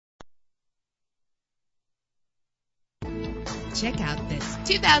Check out this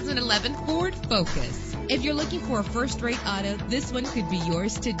 2011 Ford Focus. If you're looking for a first-rate auto, this one could be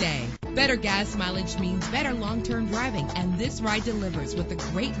yours today. Better gas mileage means better long-term driving, and this ride delivers with a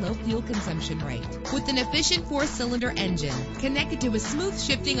great low fuel consumption rate. With an efficient 4-cylinder engine connected to a smooth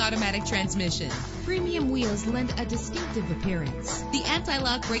shifting automatic transmission, premium wheels lend a distinctive appearance. The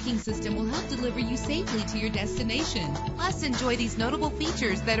anti-lock braking system will help deliver you safely to your destination. Plus, enjoy these notable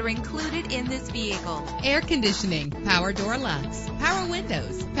features that are included in this vehicle: air conditioning, power door locks, power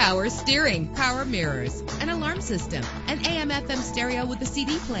windows, power steering, power mirrors, an alarm system, an AM/FM stereo with a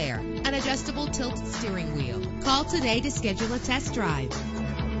CD player, an adjustable tilt steering wheel. Call today to schedule a test drive.